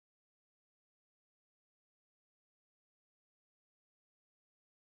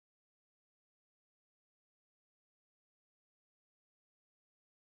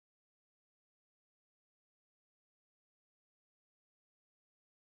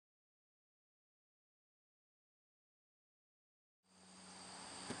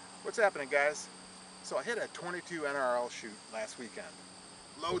What's happening, guys? So I hit a 22 NRL shoot last weekend.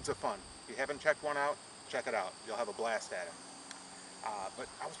 Loads of fun. If you haven't checked one out, check it out. You'll have a blast at it. But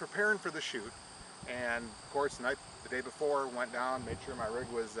I was preparing for the shoot, and of course the day before went down, made sure my rig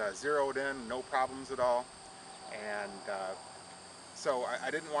was zeroed in, no problems at all. And so I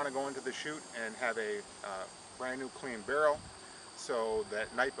didn't want to go into the shoot and have a brand new clean barrel. So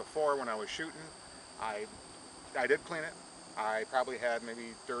that night before when I was shooting, I did clean it. I probably had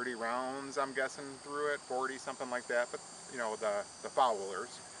maybe 30 rounds, I'm guessing, through it, 40, something like that. But you know, the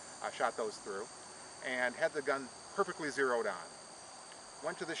foulers, I shot those through and had the gun perfectly zeroed on.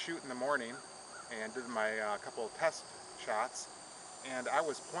 Went to the shoot in the morning and did my couple of test shots, and I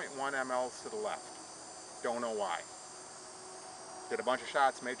was 0.1 mLs to the left. Don't know why. Did a bunch of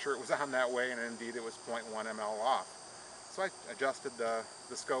shots, made sure it was on that way, and indeed it was 0.1 ml off. So I adjusted the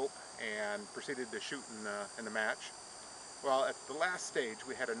scope and proceeded to shoot in the match. Well, at the last stage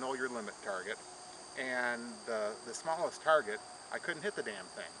we had a know your limit target, and the smallest target, I couldn't hit the damn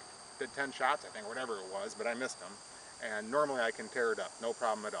thing. Did 10 shots, I think, whatever it was, but I missed them. And normally I can tear it up, no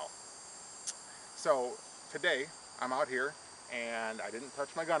problem at all. So today I'm out here and I didn't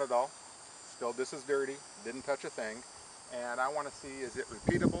touch my gun at all. Still, this is dirty, didn't touch a thing. And I want to see, is it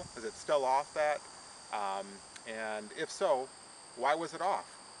repeatable? Is it still off that? And if so, why was it off?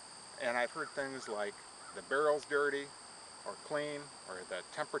 And I've heard things like the barrel's dirty or clean, or the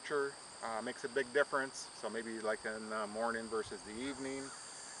temperature makes a big difference. So maybe like in the morning versus the evening.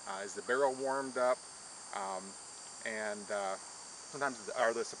 Is the barrel warmed up? Sometimes is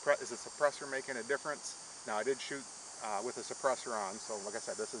the suppressor making a difference? Now I did shoot with the suppressor on, so like I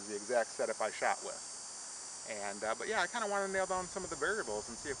said, this is the exact setup I shot with. And but yeah, I kind of want to nail down some of the variables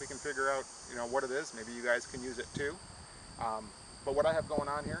and see if we can figure out, you know, what it is. Maybe you guys can use it too. But what I have going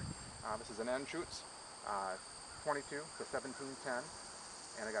on here, this is an Anschutz 22 to 1710,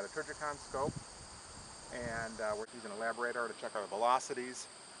 and I got a Tikka scope, and we're using a labradar to check our velocities,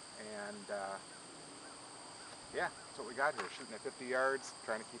 and yeah, that's what we got here. Shooting at 50 yards,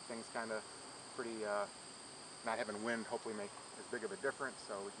 trying to keep things kind of pretty, not having wind hopefully make as big of a difference,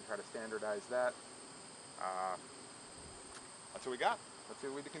 so we can try to standardize that. That's what we got. Let's see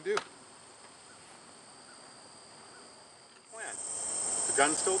what we can do. Plan. The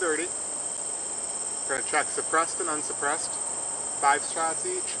gun's still dirty. We're going to check suppressed and unsuppressed. 5 shots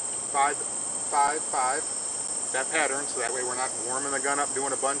each. 5, 5, 5. That pattern, so that way we're not warming the gun up,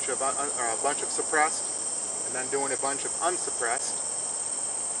 doing a bunch of suppressed, and then doing a bunch of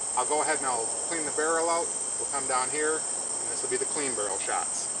unsuppressed. I'll go ahead and I'll clean the barrel out. We'll come down here, and this will be the clean barrel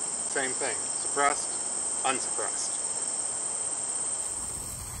shots. Same thing. Suppressed, unsuppressed.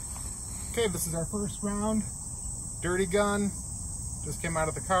 Okay, this is our first round. Dirty gun. Just came out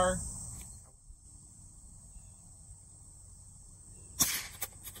of the car.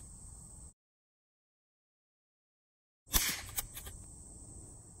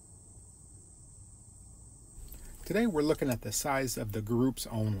 Today we're looking at the size of the groups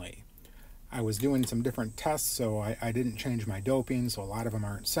only. I was doing some different tests, so I didn't change my doping, so a lot of them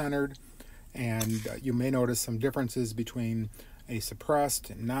aren't centered. And you may notice some differences between a suppressed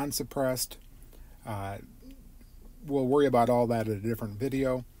and non-suppressed. We'll worry about all that in a different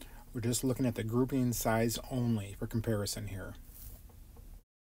video. We're just looking at the grouping size only for comparison here.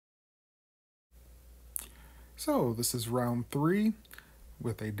 So this is round 3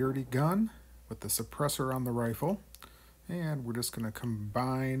 with a dirty gun with the suppressor on the rifle. And we're just going to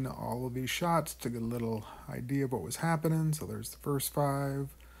combine all of these shots to get a little idea of what was happening. So there's the first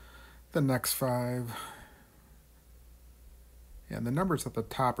 5. The next 5, and the numbers at the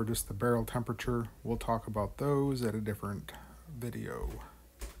top are just the barrel temperature. We'll talk about those at a different video.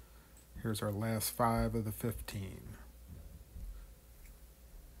 Here's our last 5 of the 15.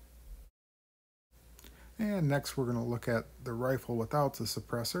 And next we're going to look at the rifle without the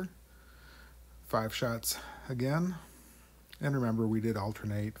suppressor. 5 shots again. And remember, we did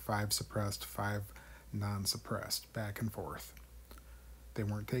alternate 5 suppressed, 5 non-suppressed, back and forth. They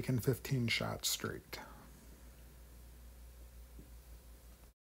weren't taking 15 shots straight.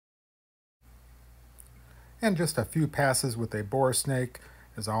 And just a few passes with a bore snake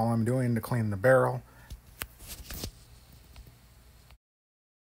is all I'm doing to clean the barrel.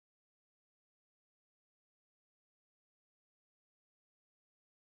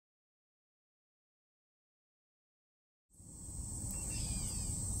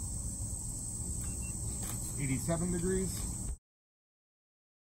 .87 degrees.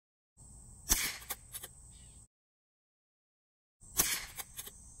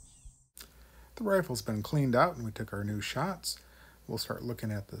 The rifle's been cleaned out and we took our new shots. We'll start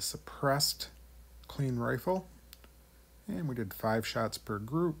looking at the suppressed clean rifle. And we did 5 shots per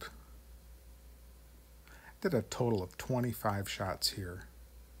group. Did a total of 25 shots here.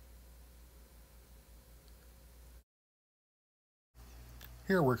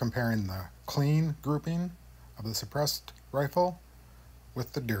 Here we're comparing the clean grouping of the suppressed rifle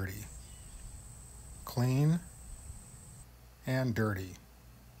with the dirty. Clean and dirty.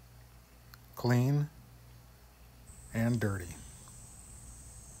 Clean and dirty.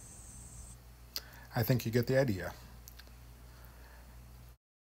 I think you get the idea.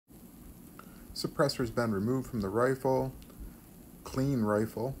 Suppressor's been removed from the rifle. Clean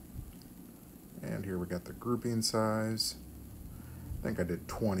rifle. And here we got the grouping size. I think I did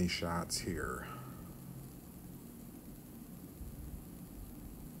 20 shots here.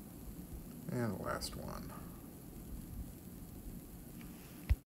 And the last one.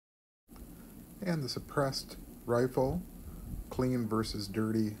 And the suppressed rifle, clean versus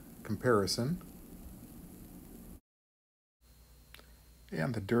dirty comparison.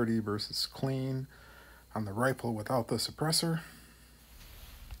 And the dirty versus clean on the rifle without the suppressor.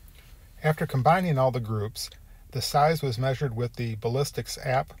 After combining all the groups, the size was measured with the Ballistics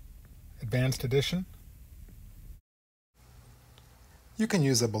app, Advanced Edition. You can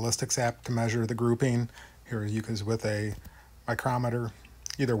use a Ballistics app to measure the grouping. Here you can use with a micrometer.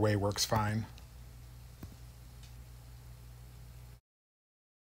 Either way works fine.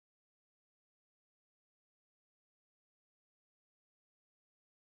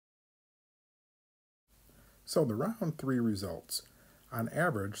 So the round 3 results. On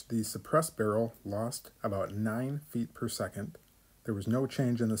average, the suppressed barrel lost about 9 feet per second. There was no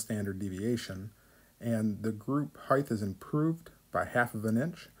change in the standard deviation, and the group height is improved by 1/2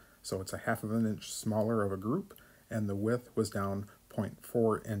 inch, so it's a 1/2 inch smaller of a group, and the width was down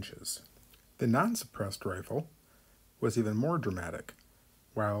 0.4 inches. The non-suppressed rifle was even more dramatic.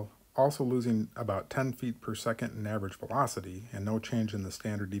 While also losing about 10 feet per second in average velocity and no change in the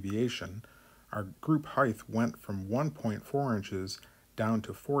standard deviation, our group height went from 1.4 inches down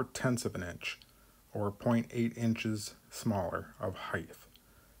to 0.4 of an inch, or 0.8 inches smaller of height.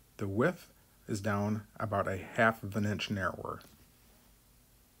 The width is down about a 1/2 inch narrower.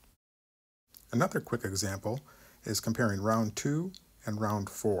 Another quick example is comparing round 2 and round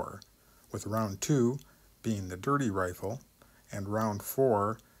 4, with round 2 being the dirty rifle and round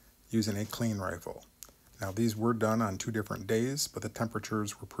 4 using a clean rifle. Now these were done on 2 different days, but the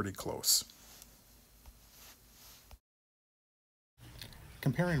temperatures were pretty close.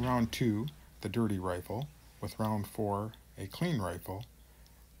 Comparing round 2, the dirty rifle, with round 4, a clean rifle,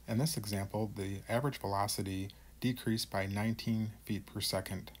 in this example the average velocity decreased by 19 feet per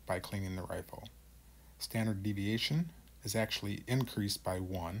second by cleaning the rifle. Standard deviation is actually increased by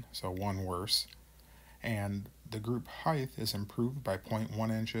 1, so 1 worse, and the group height is improved by 0.1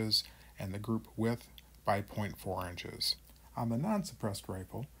 inches and the group width by 0.4 inches. On the non-suppressed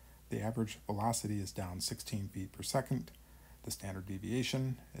rifle, the average velocity is down 16 feet per second, the standard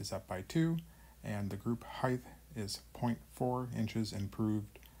deviation is up by 2, and the group height is 0.4 inches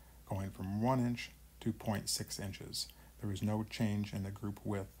improved, going from 1 inch to 0.6 inches. There was no change in the group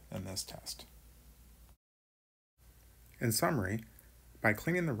width in this test. In summary, by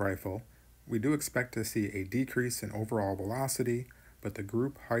cleaning the rifle, we do expect to see a decrease in overall velocity, but the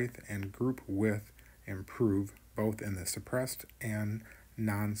group height and group width improve both in the suppressed and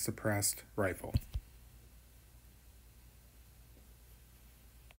non-suppressed rifle.